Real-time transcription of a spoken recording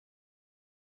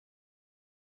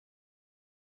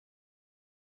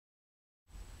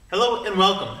Hello and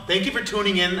welcome. Thank you for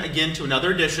tuning in again to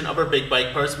another edition of our Big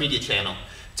Bike Parts Media channel.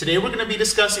 Today we're going to be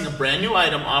discussing a brand new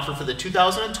item offered for the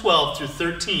 2012 through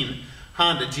 13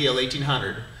 Honda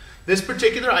GL1800. This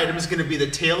particular item is going to be the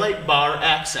Taillight Bar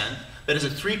accent. That is a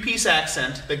three-piece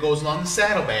accent that goes along the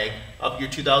saddlebag of your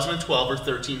 2012 or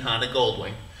 13 Honda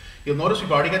Goldwing. You'll notice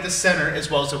we've already got the center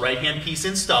as well as the right-hand piece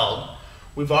installed.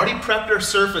 We've already prepped our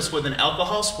surface with an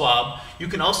alcohol swab. You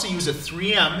can also use a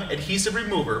 3M adhesive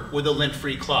remover with a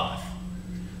lint-free cloth.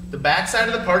 The back side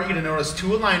of the part, you're going to notice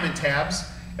two alignment tabs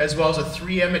as well as a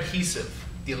 3M adhesive.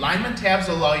 The alignment tabs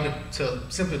allow you to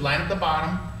simply line up the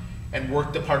bottom and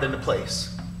work the part into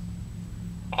place.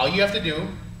 All you have to do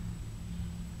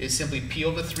is simply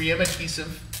peel the 3M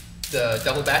adhesive, the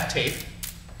double back tape,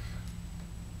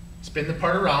 spin the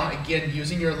part around, again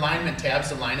using your alignment tabs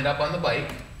to line it up on the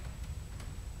bike.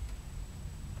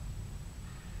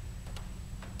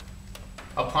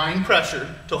 Applying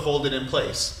pressure to hold it in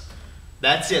place.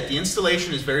 That's it. The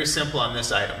installation is very simple on this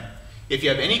item. If you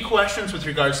have any questions with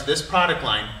regards to this product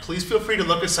line, please feel free to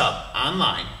look us up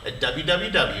online at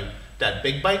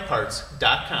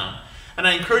www.bigbikeparts.com, and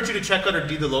I encourage you to check out our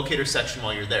dealer locator section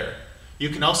while you're there. You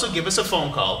can also give us a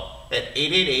phone call at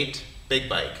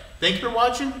 888-BIG-BIKE. Thank you for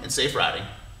watching and safe riding.